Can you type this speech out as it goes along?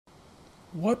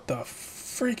What the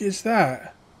freak is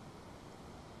that?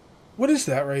 What is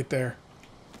that right there?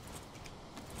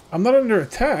 I'm not under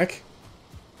attack.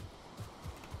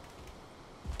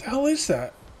 What the hell is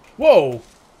that? Whoa!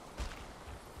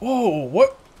 Whoa,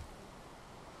 what?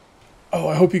 Oh,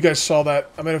 I hope you guys saw that.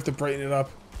 I might have to brighten it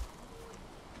up.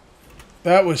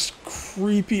 That was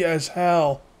creepy as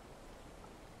hell.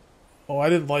 Oh, I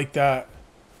didn't like that.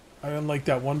 I didn't like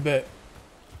that one bit.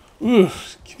 Ooh,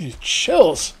 give you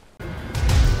chills.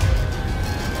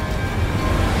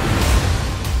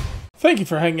 Thank you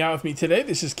for hanging out with me today.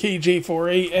 This is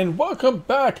KJ48, and welcome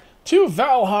back to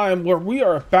Valheim, where we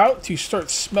are about to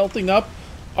start smelting up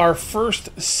our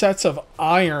first sets of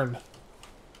iron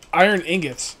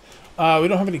ingots. We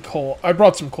don't have any coal. I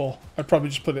brought some coal. I'd probably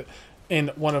just put it in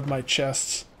one of my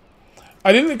chests.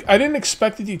 I didn't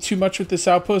expect to do too much with this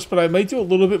outpost, but I might do a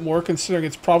little bit more, considering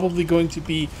it's probably going to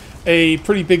be a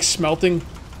pretty big smelting,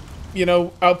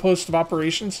 outpost of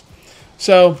operations.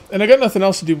 So, and I got nothing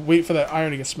else to do but wait for that iron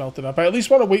to get smelted up. I at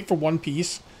least want to wait for one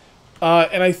piece.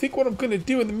 And I think what I'm going to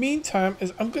do in the meantime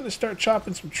is I'm going to start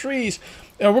chopping some trees.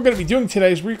 And what we're going to be doing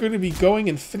today is we're going to be going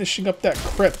and finishing up that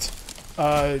crypt.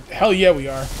 Hell yeah, we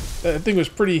are. That thing was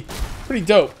pretty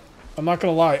dope. I'm not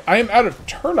going to lie. I am out of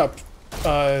turnip,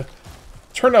 what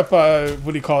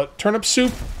do you call it? Turnip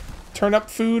soup? Turnip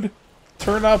food?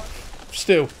 Turnip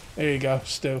stew. There you go,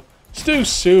 stew. Stew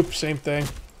soup, same thing.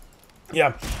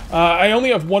 Yeah, I only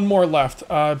have one more left,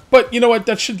 but you know what?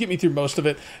 That should get me through most of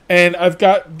it. And I've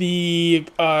got the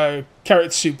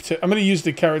carrot soup. I'm going to use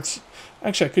the carrots.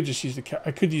 Actually, I could just use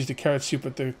the carrot soup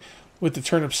with the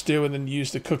turnip stew, and then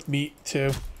use the cooked meat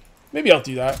too. Maybe I'll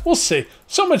do that. We'll see.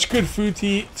 So much good food to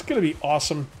eat. It's going to be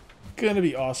awesome.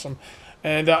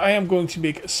 And I am going to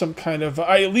make some kind of.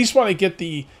 I at least want to get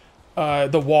the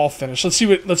wall finished. Let's see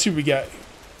what we get.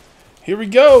 Here we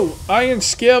go. Iron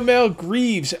scale mail,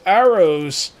 greaves,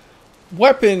 arrows,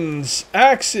 weapons,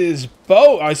 axes,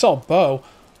 bow. I saw bow.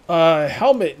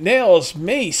 Helmet, nails,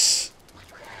 mace,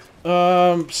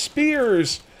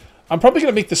 spears. I'm probably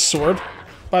gonna make the sword,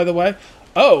 by the way.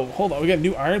 Oh, hold on. We got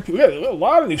new iron. We got a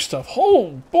lot of new stuff.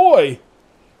 Oh boy,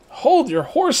 hold your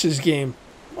horses, game.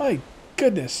 My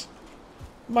goodness.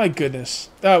 My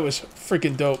goodness, that was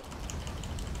freaking dope.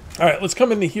 All right, let's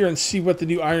come into here and see what the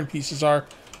new iron pieces are.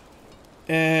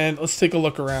 And let's take a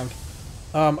look around.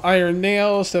 Iron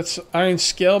nails, that's iron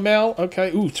scale mail. Okay,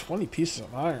 ooh, 20 pieces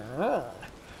of iron.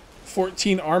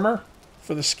 14 armor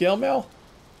for the scale mail.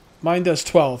 Mine does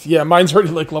 12. Yeah, mine's already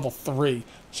like level 3.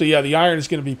 So yeah, the iron is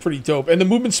going to be pretty dope. And the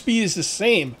movement speed is the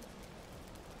same.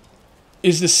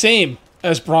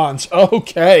 As bronze.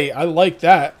 Okay, I like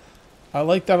that. I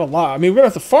like that a lot. I mean, we're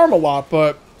going to have to farm a lot,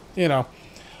 but,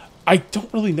 I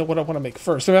don't really know what I want to make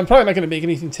first. I mean, I'm probably not going to make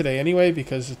anything today anyway,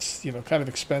 because it's, kind of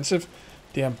expensive.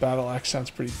 Damn, battle axe sounds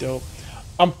pretty dope.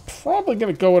 I'm probably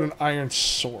going to go with an iron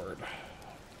sword.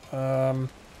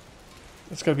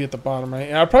 It's got to be at the bottom, right?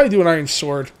 Yeah, I'll probably do an iron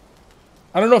sword.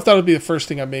 I don't know if that'll be the first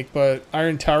thing I make, but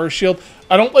iron tower shield.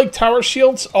 I don't like tower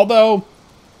shields, although,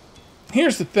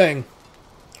 here's the thing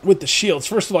with the shields.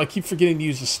 First of all, I keep forgetting to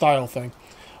use the style thing.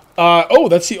 Oh,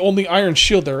 that's the only iron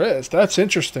shield there is. That's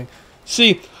interesting.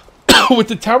 See, with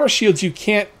the tower shields, you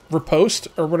can't riposte,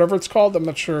 or whatever it's called. I'm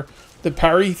not sure. The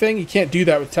parry thing, you can't do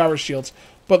that with tower shields.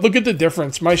 But look at the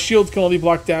difference. My shield can only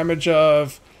block damage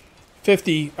of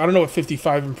 50. I don't know what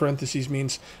 55 in parentheses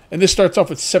means. And this starts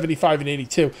off with 75 and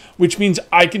 82, which means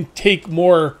I can take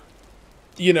more,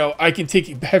 I can take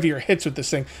heavier hits with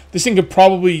this thing. This thing could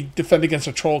probably defend against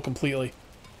a troll completely.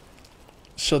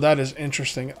 So that is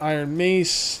interesting. Iron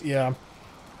mace, yeah.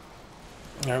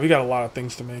 All right, we got a lot of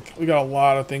things to make.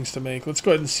 Let's go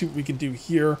ahead and see what we can do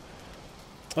here.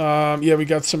 Yeah, we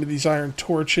got some of these iron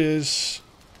torches.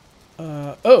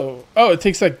 Oh, it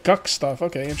takes that guck stuff.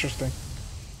 Okay, interesting.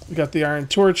 We got the iron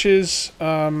torches.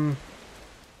 We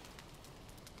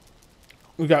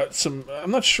got some.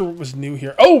 I'm not sure what was new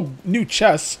here. Oh, new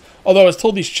chests. Although I was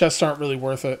told these chests aren't really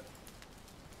worth it,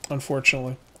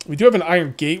 unfortunately. We do have an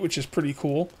iron gate, which is pretty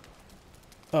cool.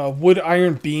 Wood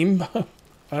iron beam.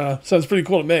 Sounds pretty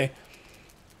cool to me.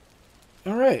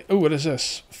 Alright. Oh, what is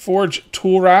this? Forge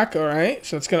tool rack. Alright.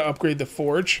 So that's going to upgrade the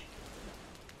forge.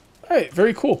 Alright.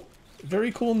 Very cool.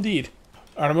 Very cool indeed.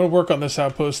 Alright. I'm going to work on this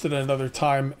outpost at another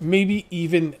time. Maybe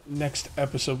even next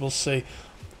episode. We'll see.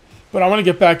 But I want to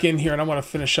get back in here and I want to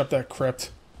finish up that crypt.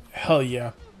 Hell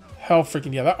yeah. Hell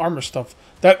freaking yeah. That armor stuff.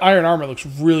 That iron armor looks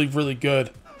really, really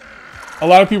good. A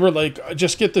lot of people are like,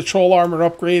 just get the troll armor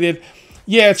upgraded.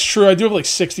 Yeah, it's true. I do have like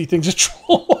 60 things of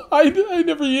troll I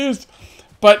never used.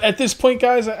 But at this point,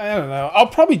 guys, I don't know. I'll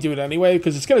probably do it anyway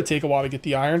because it's going to take a while to get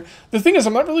the iron. The thing is,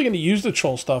 I'm not really going to use the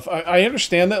troll stuff. I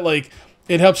understand that, like,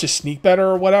 it helps you sneak better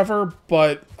or whatever,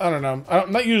 but I don't know.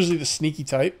 I'm not usually the sneaky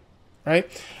type, right?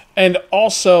 And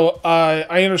also,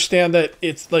 I understand that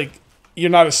it's like you're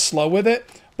not as slow with it,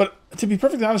 but to be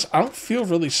perfectly honest, I don't feel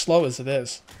really slow as it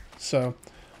is. So,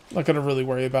 I'm not going to really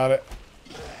worry about it.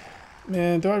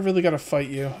 Man, do I really got to fight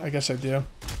you? I guess I do.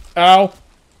 Ow!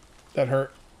 That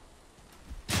hurt.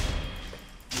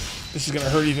 This is going to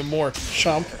hurt even more,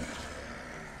 chump.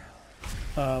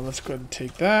 Let's go ahead and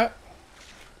take that.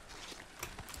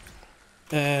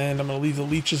 And I'm going to leave the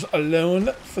leeches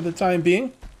alone for the time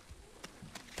being.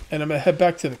 And I'm going to head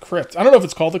back to the crypt. I don't know if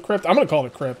it's called the crypt. I'm going to call it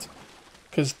a crypt.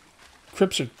 Because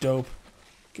crypts are dope.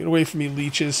 Get away from me,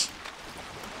 leeches.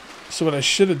 So what I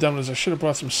should have done was I should have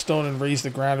brought some stone and raised the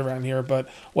ground around here. But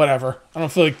whatever. I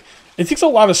don't feel like... It takes a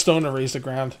lot of stone to raise the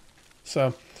ground.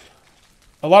 So...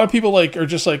 A lot of people are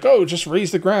just like, oh, just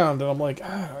raise the ground. And I'm like,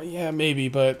 yeah, maybe.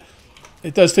 But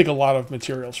it does take a lot of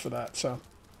materials for that. So...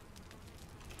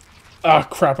 Ah,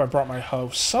 crap, I brought my hoe.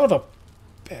 Son of a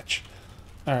bitch.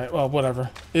 Alright, well,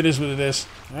 whatever. It is what it is.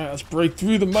 Alright, let's break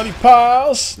through the muddy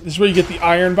piles. This is where you get the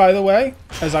iron, by the way,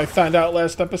 as I found out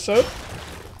last episode.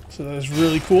 So that is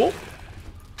really cool.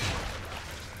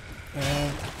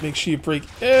 And make sure you break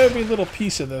every little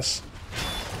piece of this.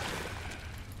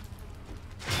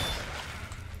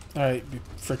 Alright,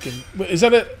 freaking... Is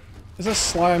that it? Is that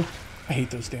slime? I hate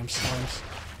those damn slimes.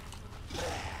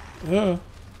 Ugh.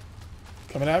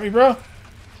 Coming at me, bro?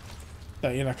 No,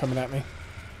 you're not coming at me.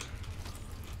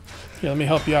 Here, let me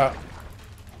help you out.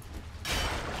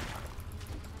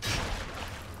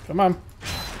 Come on.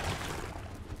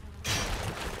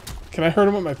 Can I hurt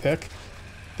him with my pick?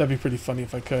 That'd be pretty funny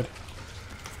if I could.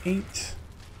 8.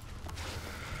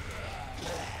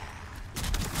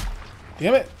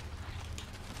 Damn it.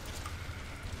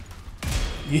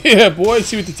 Yeah, boy.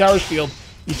 See with the tower shield.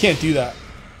 You can't do that.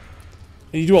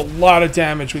 And you do a lot of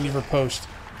damage when you riposte.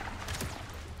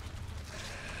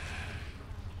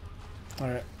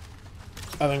 Alright.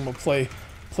 I think I'm gonna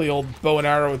play old bow and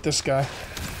arrow with this guy.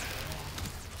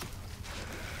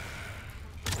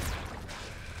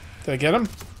 Did I get him?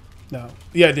 No.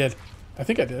 Yeah, I did. I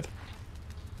think I did.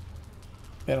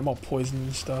 Man, I'm all poisoned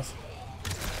and stuff.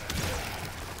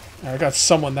 Alright, I got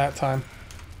someone that time.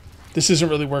 This isn't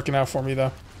really working out for me,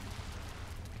 though.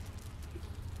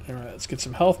 Alright, let's get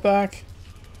some health back.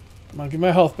 Come on, give me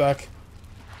my health back.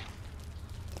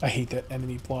 I hate that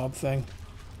enemy blob thing.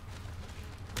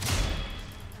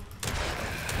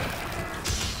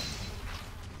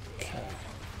 Okay.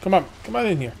 Come on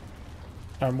in here.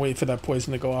 I'm waiting for that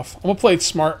poison to go off. I'm gonna play it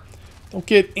smart. Don't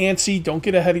get antsy. Don't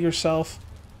get ahead of yourself.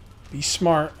 Be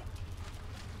smart.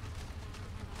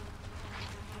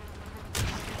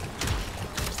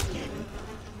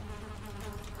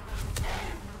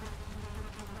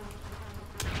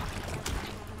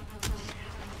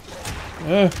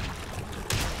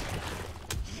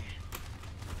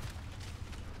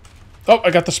 Oh,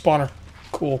 I got the spawner.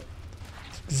 Cool.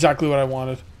 That's exactly what I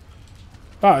wanted.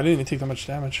 Oh, I didn't even take that much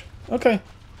damage. Okay.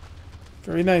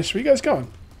 Very nice. Where you guys going?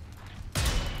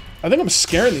 I think I'm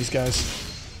scaring these guys.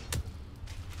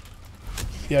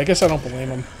 Yeah, I guess I don't blame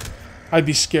them. I'd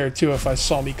be scared too if I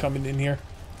saw me coming in here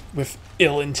with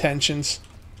ill intentions.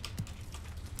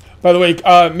 By the way,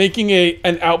 making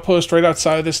an outpost right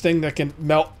outside of this thing that can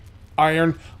melt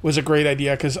iron was a great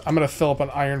idea, because I'm going to fill up on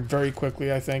iron very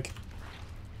quickly, I think.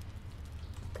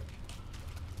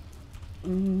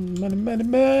 Money, money,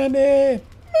 money,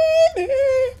 money.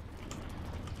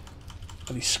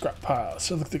 These scrap piles.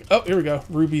 So look, oh, here we go.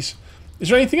 Rubies. Is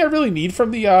there anything I really need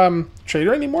from the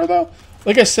trader anymore, though?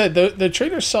 Like I said, the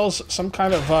trader sells some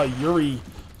kind of Yuri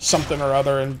something or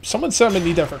other, and someone said I'm gonna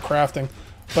need that for crafting,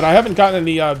 but I haven't gotten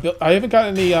any.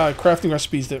 Crafting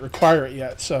recipes that require it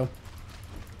yet, so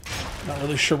not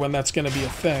really sure when that's gonna be a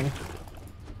thing.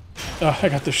 Oh, I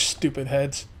got their stupid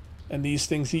heads, and these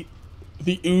things eat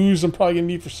the ooze. I'm probably gonna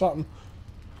need for something.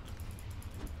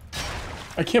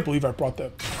 I can't believe I brought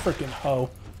that freaking hoe.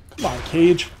 Come on,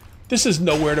 Cage. This is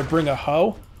nowhere to bring a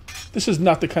hoe. This is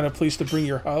not the kind of place to bring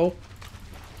your hoe.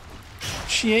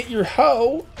 She ain't your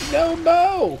hoe. No,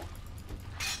 no.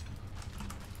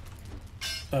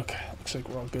 Okay, looks like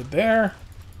we're all good there.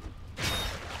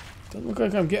 Doesn't look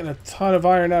like I'm getting a ton of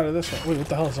iron out of this one. Wait, what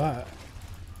the hell is that?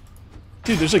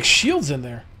 Dude, there's like shields in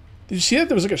there. Did you see that?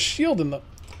 There was like a shield in the...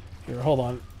 Here, hold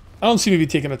on. I don't seem to be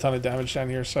taking a ton of damage down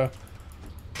here, so...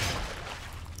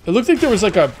 It looked like there was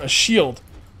like a shield.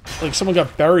 Like someone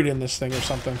got buried in this thing or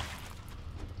something.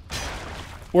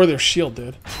 Or their shield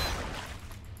did.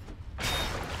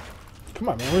 Come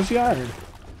on, man. Where's the iron?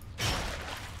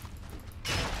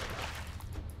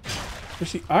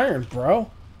 Where's the iron, bro?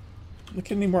 Look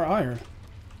at any more iron.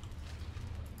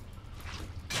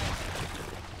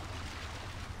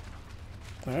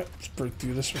 Alright, let's break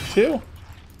through this one too.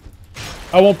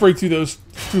 I won't break through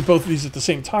both of these at the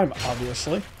same time,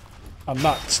 obviously. I'm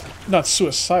not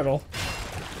suicidal.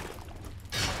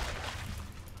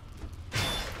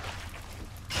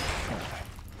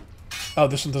 Oh,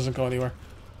 this one doesn't go anywhere.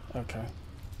 Okay.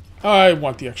 I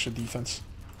want the extra defense.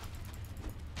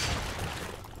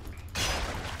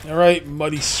 Alright,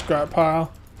 muddy scrap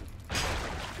pile.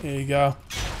 There you go.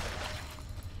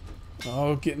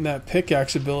 Oh, getting that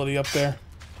pickaxe ability up there.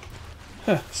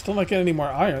 Huh, still not getting any more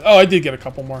iron. Oh, I did get a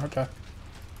couple more. Okay.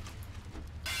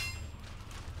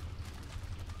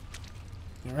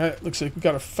 Alright, looks like we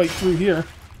gotta fight through here.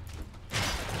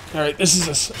 Alright, this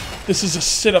is a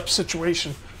sit-up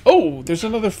situation. Oh, there's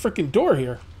another freaking door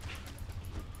here.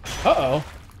 Uh-oh.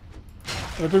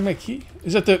 Did I bring my key?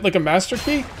 Is that like a master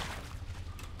key?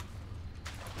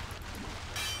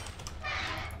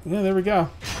 Yeah, there we go.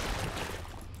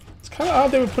 It's kind of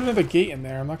odd they would put another gate in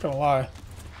there, I'm not gonna lie.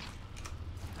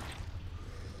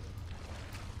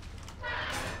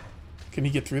 Can he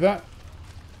get through that?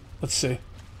 Let's see.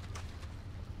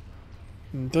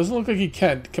 Doesn't look like he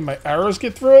can. Can my arrows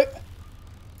get through it?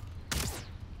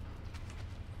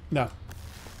 No.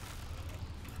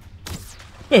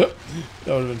 That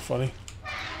would have been funny.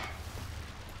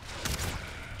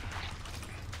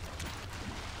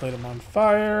 Light him on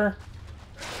fire.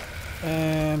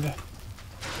 And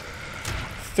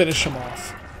finish him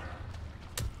off.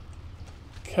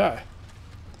 Okay.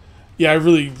 Yeah, I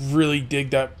really, really dig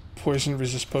that poison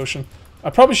resist potion. I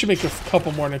probably should make a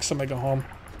couple more next time I go home.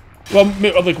 Well,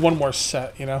 maybe, like one more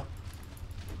set, you know?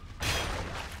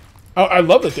 Oh, I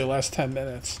love that they last 10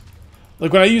 minutes.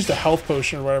 Like when I used a health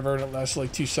potion or whatever and it lasted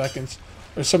like 2 seconds.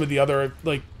 Or some of the other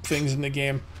like things in the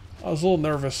game. I was a little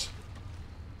nervous.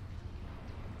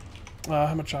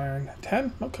 How much iron?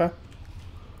 10? Okay.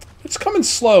 It's coming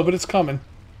slow, but it's coming.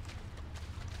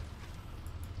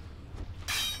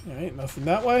 Alright, nothing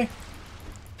that way.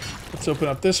 Let's open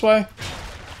up this way.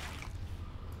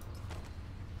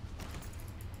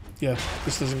 Yeah,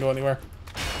 this doesn't go anywhere.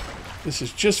 This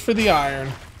is just for the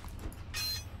iron.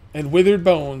 And withered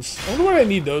bones. I wonder what I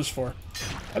need those for.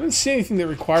 I didn't see anything that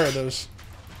required those.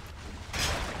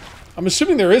 I'm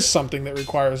assuming there is something that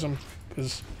requires them.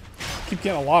 Because I keep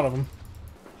getting a lot of them.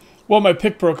 Well, my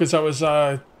pick broke as I was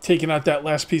taking out that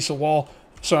last piece of wall.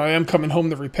 So I am coming home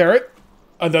to repair it.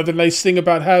 Another nice thing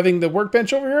about having the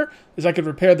workbench over here is I could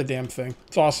repair the damn thing.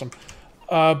 It's awesome.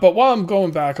 But while I'm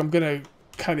going back, I'm going to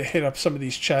kind of hit up some of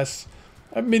these chests.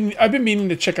 I've been meaning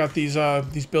to check out these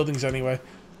buildings anyway.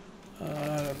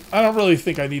 I don't really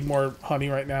think I need more honey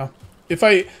right now. If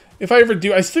I ever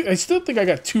do, I still think I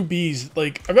got 2 bees.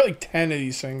 Like I've got like 10 of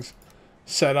these things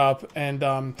set up, and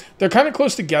they're kind of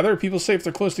close together. People say if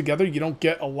they're close together, you don't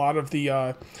get a lot of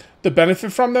the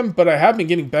benefit from them. But I have been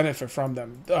getting benefit from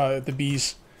them. The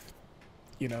bees,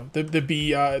 you know, the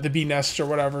bee nests or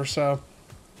whatever. So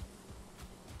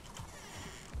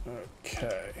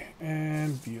okay,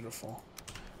 and beautiful,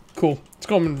 cool. Let's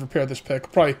go home and repair this pick.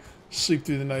 I'll probably sleep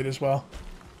through the night as well.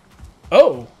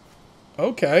 Oh,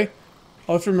 okay.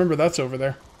 I'll have to remember that's over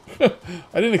there. I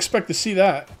didn't expect to see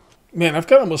that. Man, I've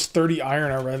got almost 30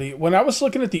 iron already. When I was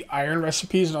looking at the iron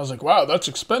recipes and I was like, wow, that's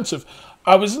expensive.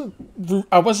 I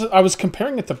was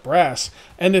comparing it to brass.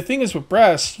 And the thing is with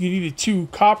brass, you needed 2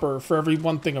 copper for every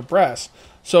 1 thing of brass.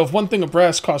 So if 1 thing of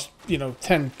brass cost, you know,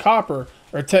 10 copper,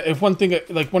 or if 1 thing,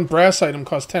 like 1 brass item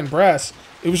cost 10 brass,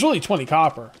 it was really 20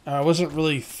 copper. And I wasn't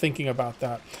really thinking about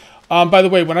that. By the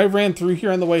way, when I ran through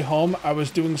here on the way home, I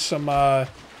was doing some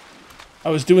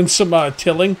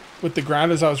tilling with the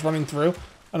ground as I was running through.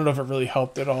 I don't know if it really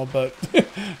helped at all, but it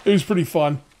was pretty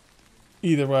fun.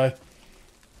 Either way.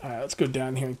 Alright, let's go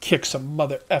down here and kick some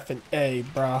mother effing A,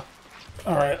 brah.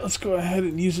 Alright, let's go ahead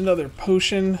and use another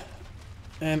potion.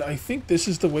 And I think this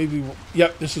is the way we were.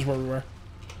 Yep, this is where we were.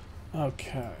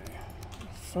 Okay.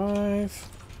 5.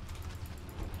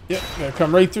 Yep, gotta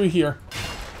come right through here.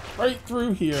 Right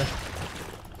through here.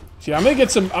 See, I'm gonna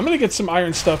get some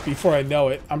iron stuff before I know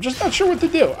it. I'm just not sure what to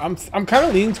do. I'm kind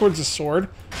of leaning towards the sword,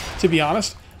 to be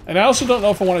honest. And I also don't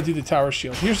know if I want to do the tower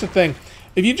shield. Here's the thing.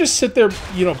 If you just sit there,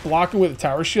 you know, blocking with a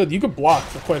tower shield, you could block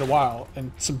for quite a while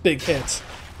and some big hits.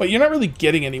 But you're not really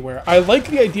getting anywhere. I like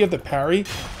the idea of the parry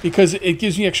because it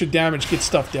gives me extra damage, gets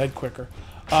stuff dead quicker.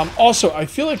 Also, I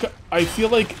feel like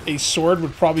a sword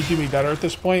would probably do me better at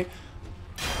this point.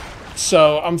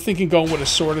 So I'm thinking going with a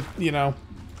sword, you know.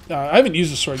 I haven't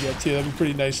used a sword yet, too. That'd be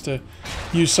pretty nice to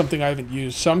use something I haven't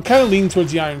used. So I'm kind of leaning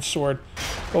towards the iron sword.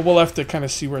 But we'll have to kind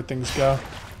of see where things go.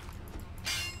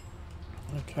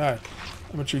 Okay.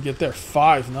 How much do we get there?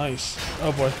 5. Nice.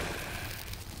 Oh, boy.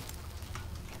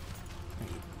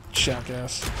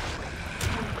 Jackass.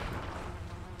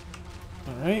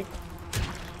 Alright.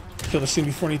 Kill this thing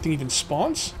before anything even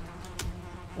spawns.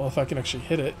 Well, if I can actually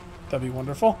hit it, that'd be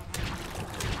wonderful.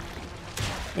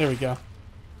 There we go.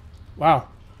 Wow.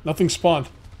 Nothing spawned.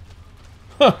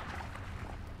 Huh.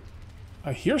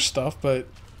 I hear stuff, but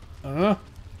I don't know.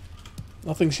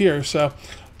 Nothing's here, so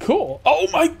cool. Oh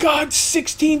my god,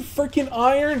 16 freaking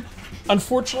iron!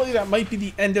 Unfortunately, that might be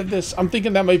the end of this. I'm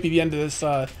thinking that might be the end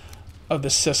of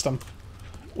this system,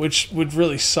 which would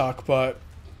really suck, but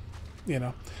you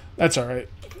know, that's all right.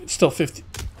 It's still 50.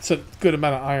 It's a good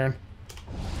amount of iron.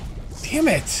 Damn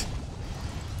it!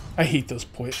 I hate those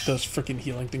freaking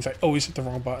healing things. I always hit the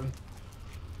wrong button.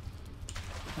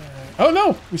 Oh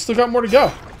no, we still got more to go.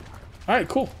 All right,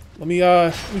 cool. Let me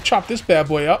chop this bad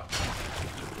boy up.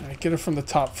 All right, get it from the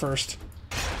top first.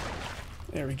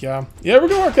 There we go. Yeah, we're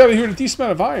gonna work out of here with a decent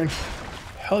amount of iron.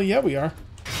 Hell yeah, we are.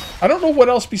 I don't know what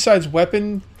else besides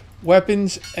weapons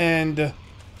and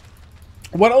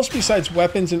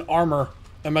armor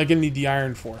am I gonna need the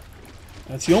iron for?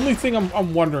 That's the only thing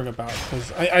I'm wondering about,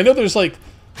 because I know there's like,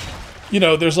 you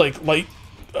know, there's like light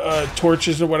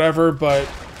torches or whatever, but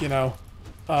you know,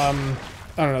 I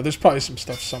don't know. There's probably some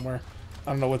stuff somewhere.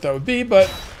 I don't know what that would be, but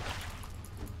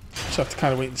just have to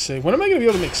kind of wait and see. When am I gonna be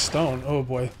able to make stone? Oh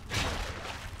boy.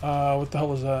 What the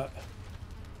hell is that?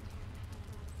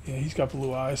 Yeah, he's got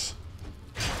blue eyes.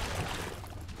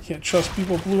 Can't trust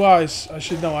people with blue eyes. I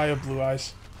should know I have blue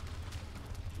eyes.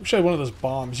 Wish I had one of those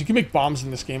bombs. You can make bombs in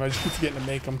this game. I just keep forgetting to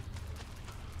make them.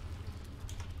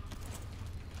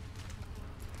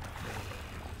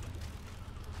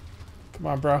 Come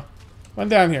on, bro. Come on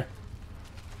down here.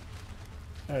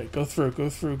 Alright, go through, go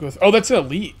through, go through. Oh, that's an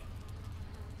elite.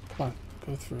 Come on,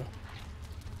 go through.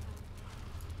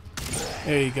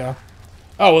 There you go.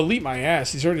 Oh, elite my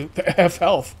ass. He's already half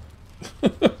health.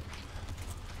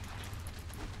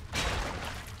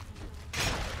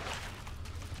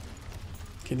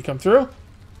 Can you come through?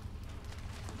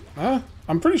 Huh?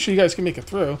 I'm pretty sure you guys can make it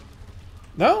through.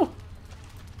 No?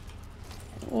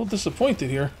 I'm a little disappointed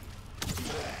here.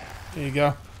 There you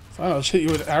go. Fine, I'll just hit you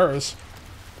with arrows.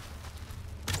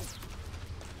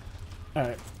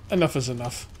 Alright, enough is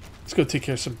enough. Let's go take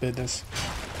care of some business.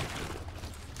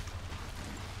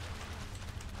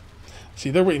 See,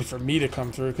 they're waiting for me to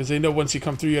come through, because they know once you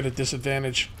come through, you're at a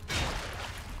disadvantage.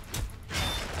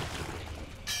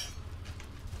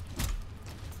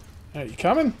 Alright, you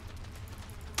coming?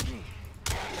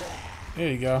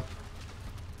 There you go.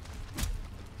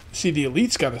 See, the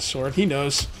elite's got a sword. He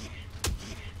knows.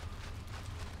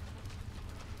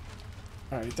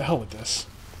 Alright, the hell with this.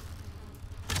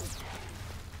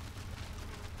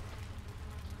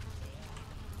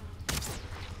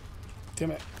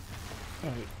 Damn it.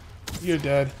 Alright. You're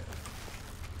dead.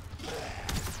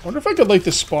 I wonder if I could light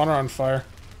the spawner on fire.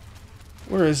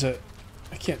 Where is it?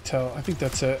 I can't tell. I think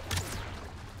that's it.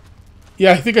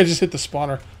 Yeah, I think I just hit the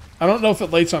spawner. I don't know if it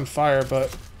lights on fire,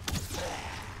 but...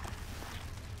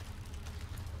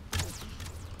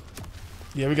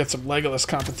 yeah, we got some Legolas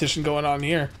competition going on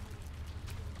here.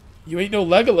 You ain't no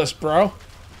Legolas, bro.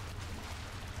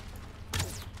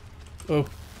 Oh.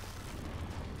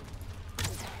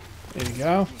 There you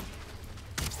go.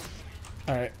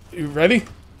 Alright, you ready?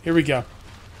 Here we go.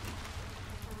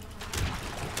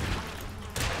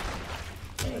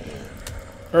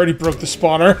 Already broke the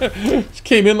spawner.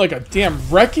 Came in like a damn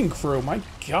wrecking crew. My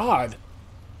god.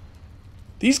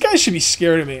 These guys should be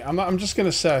scared of me. I'm just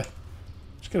gonna say.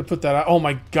 Just gonna put that out. Oh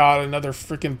my god, another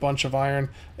freaking bunch of iron.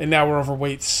 And now we're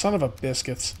overweight. Son of a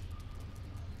biscuits.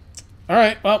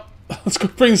 Alright, well, let's go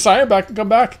bring this iron back and come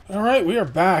back. Alright, we are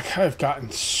back. I've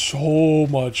gotten so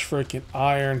much freaking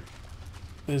iron.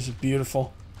 This is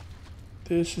beautiful.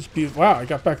 This is beautiful. Wow, I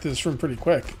got back to this room pretty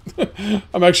quick.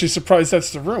 I'm actually surprised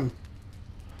that's the room.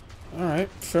 Alright,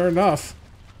 fair enough.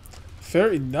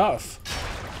 Fair enough.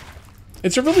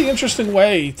 It's a really interesting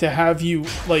way to have you,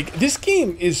 like, this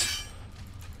game is,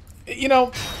 you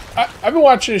know, I've been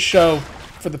watching this show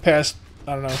for the past,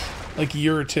 I don't know, like a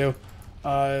year or two.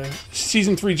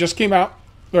 Season 3 just came out,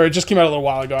 or it just came out a little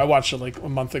while ago. I watched it like a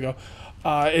month ago.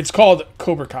 It's called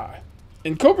Cobra Kai.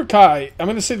 In Cobra Kai, I'm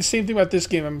going to say the same thing about this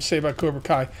game I'm going to say about Cobra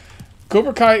Kai.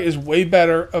 Cobra Kai is way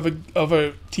better of a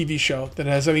TV show than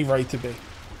it has any right to be.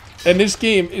 And this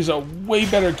game is a way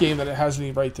better game than it has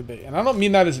any right to be. And I don't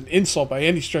mean that as an insult by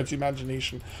any stretch of the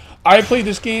imagination. I played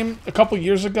this game a couple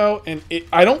years ago, and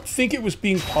I don't think it was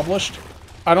being published.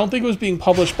 I don't think it was being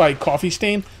published by Coffee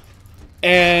Stain.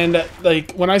 And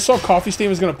like when I saw Coffee Stain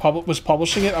was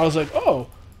publishing it, I was like, oh,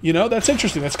 you know, that's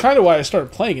interesting. That's kind of why I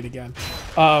started playing it again,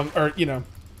 or you know,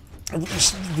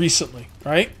 recently,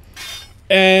 right?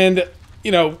 And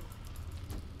you know.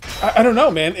 I don't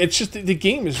know, man. It's just the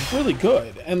game is really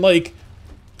good, and like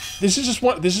this is just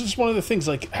one of the things,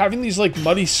 like having these like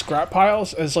muddy scrap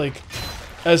piles as like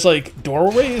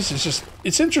doorways is just,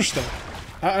 it's interesting.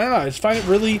 I don't know, I just find it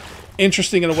really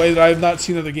interesting in a way that I have not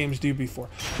seen other games do before.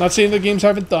 Not saying the games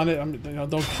haven't done it. You know,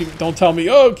 don't tell me,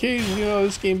 oh, okay, you know,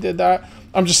 this game did that.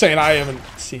 I'm just saying I haven't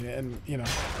seen it, and you know,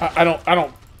 I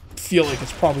don't feel like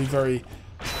it's probably very,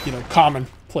 you know,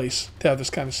 commonplace to have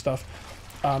this kind of stuff.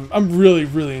 I'm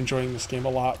really enjoying this game a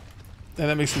lot, and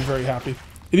that makes me very happy.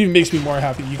 It even makes me more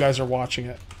happy you guys are watching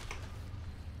it.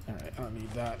 All right, I don't need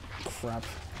that crap.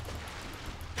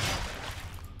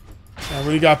 Now, what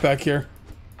do you got back here?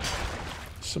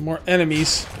 Some more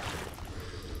enemies.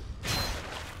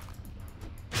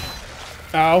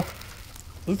 Ow.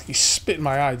 Looked like he spit in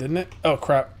my eye, didn't it? Oh,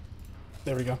 crap.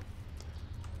 There we go.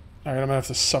 Alright, I'm gonna have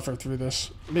to suffer through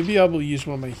this. Maybe I will use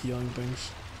one of my healing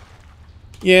things.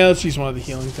 Yeah, let's use one of the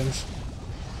healing things.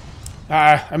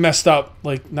 Ah, I messed up,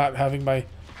 like, not having my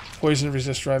poison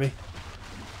resist ready.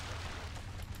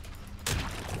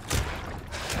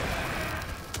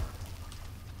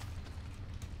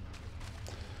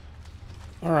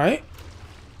 Alright.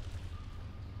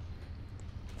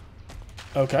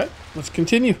 Okay, let's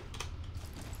continue.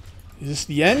 Is this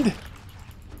the end?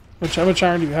 How much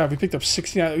iron do we have? We picked up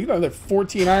 16 iron. We got another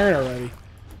 14 iron already.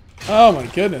 Oh my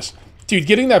goodness. Dude,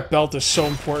 getting that belt is so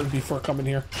important before coming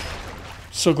here.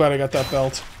 So glad I got that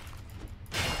belt.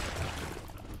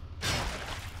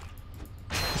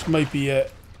 This might be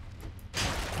it.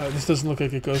 This doesn't look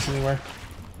like it goes anywhere.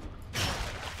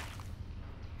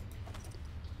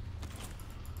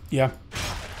 Yeah.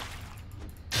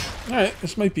 Alright,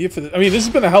 this might be it for this. I mean, this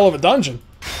has been a hell of a dungeon.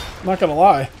 I'm not gonna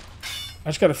lie. I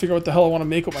just gotta figure out what the hell I want to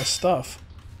make with my stuff.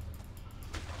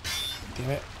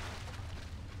 Damn it.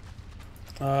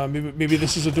 Maybe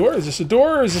this is a door? Is this a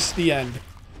door or is this the end?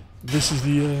 This is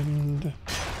the end.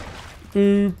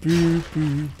 Boo, boo,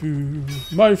 boo, boo.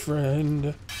 My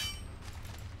friend.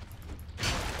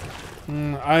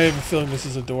 I have a feeling this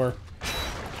is a door.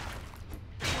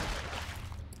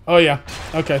 Oh yeah.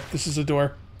 Okay, this is a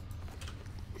door.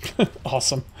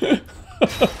 Awesome.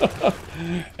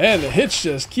 And the hits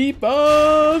just keep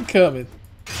on coming.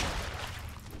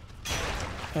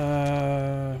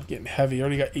 Getting heavy.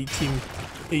 Already got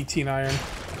 18 iron.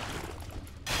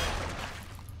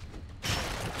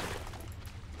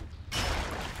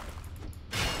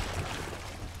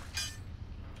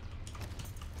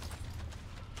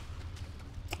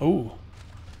 Oh.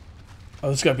 Oh,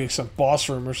 this gotta be some boss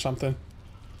room or something.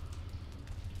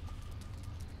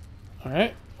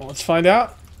 Alright, well, let's find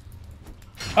out.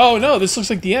 Oh no, this looks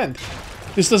like the end.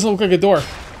 This doesn't look like a door.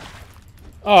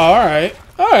 Oh, alright.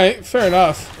 Alright, fair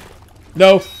enough.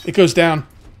 No, it goes down.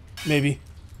 Maybe.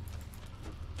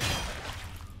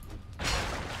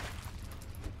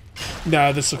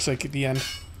 No, this looks like the end.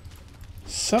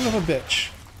 Son of a bitch.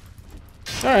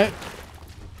 Alright.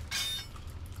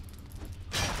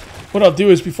 What I'll do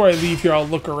is, before I leave here, I'll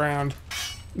look around.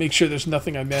 Make sure there's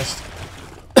nothing I missed.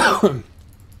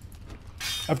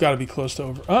 I've got to be close to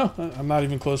over... Oh, I'm not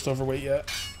even close to overweight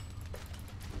yet.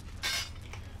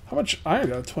 How much iron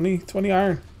do I got? 20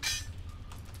 iron.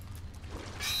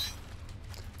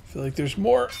 I feel like there's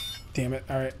more. Damn it.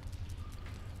 Alright.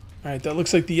 Alright, that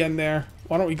looks like the end there.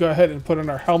 Why don't we go ahead and put on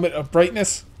our helmet of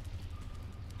brightness.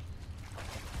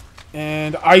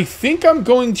 And I think I'm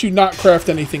going to not craft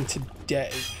anything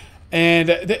today.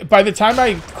 And by the time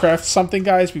I craft something,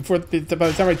 guys, by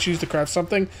the time I choose to craft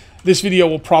something, this video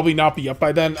will probably not be up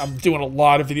by then. I'm doing a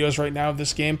lot of videos right now of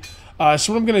this game.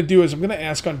 So what I'm going to do is I'm going to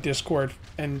ask on Discord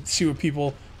and see what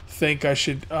people think I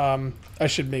should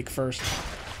make first.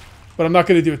 But I'm not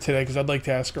going to do it today because I'd like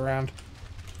to ask around.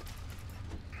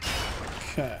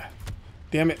 Okay.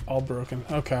 Damn it, all broken.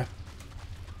 Okay.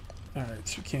 Alright,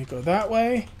 so we can't go that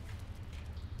way.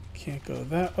 Can't go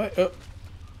that way. Oh, what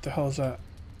the hell is that?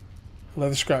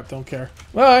 Leather scrap, don't care.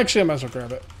 Well, actually, I might as well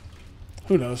grab it.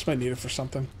 Who knows? Might need it for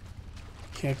something.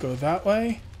 Can't go that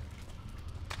way.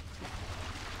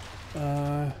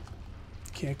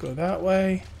 Can't go that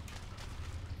way.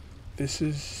 This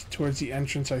is towards the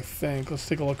entrance, I think. Let's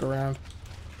take a look around.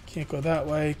 Can't go that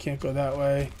way. Can't go that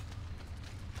way.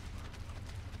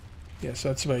 Yeah, so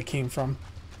that's where I came from.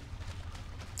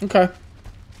 Okay.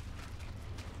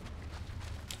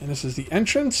 And this is the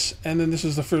entrance, and then this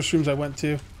is the first rooms I went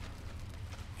to.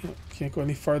 Can't go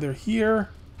any farther here.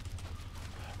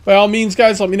 By all means,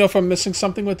 guys, let me know if I'm missing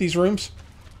something with these rooms.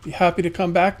 Be happy to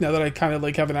come back now that I kind of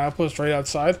like have an outpost right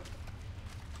outside.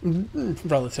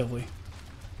 Relatively.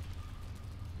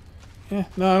 Yeah,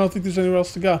 no, I don't think there's anywhere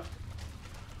else to go.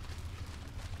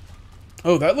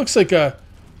 Oh, that looks like a...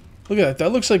 Look at that.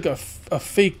 That looks like a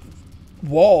fake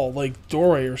wall, like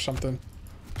doorway or something.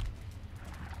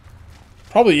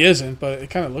 Probably isn't, but it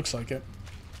kind of looks like it.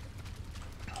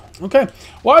 Okay,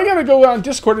 well, I gotta go on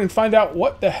Discord and find out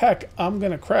what the heck I'm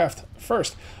gonna craft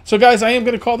first. So guys, I am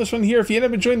gonna call this one here. If you end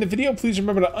up enjoying the video, please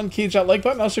remember to uncage that like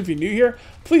button. Also, if you're new here,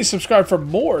 please subscribe for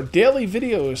more daily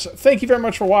videos. Thank you very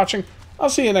much for watching. I'll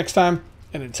see you next time,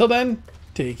 and until then,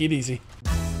 take it easy.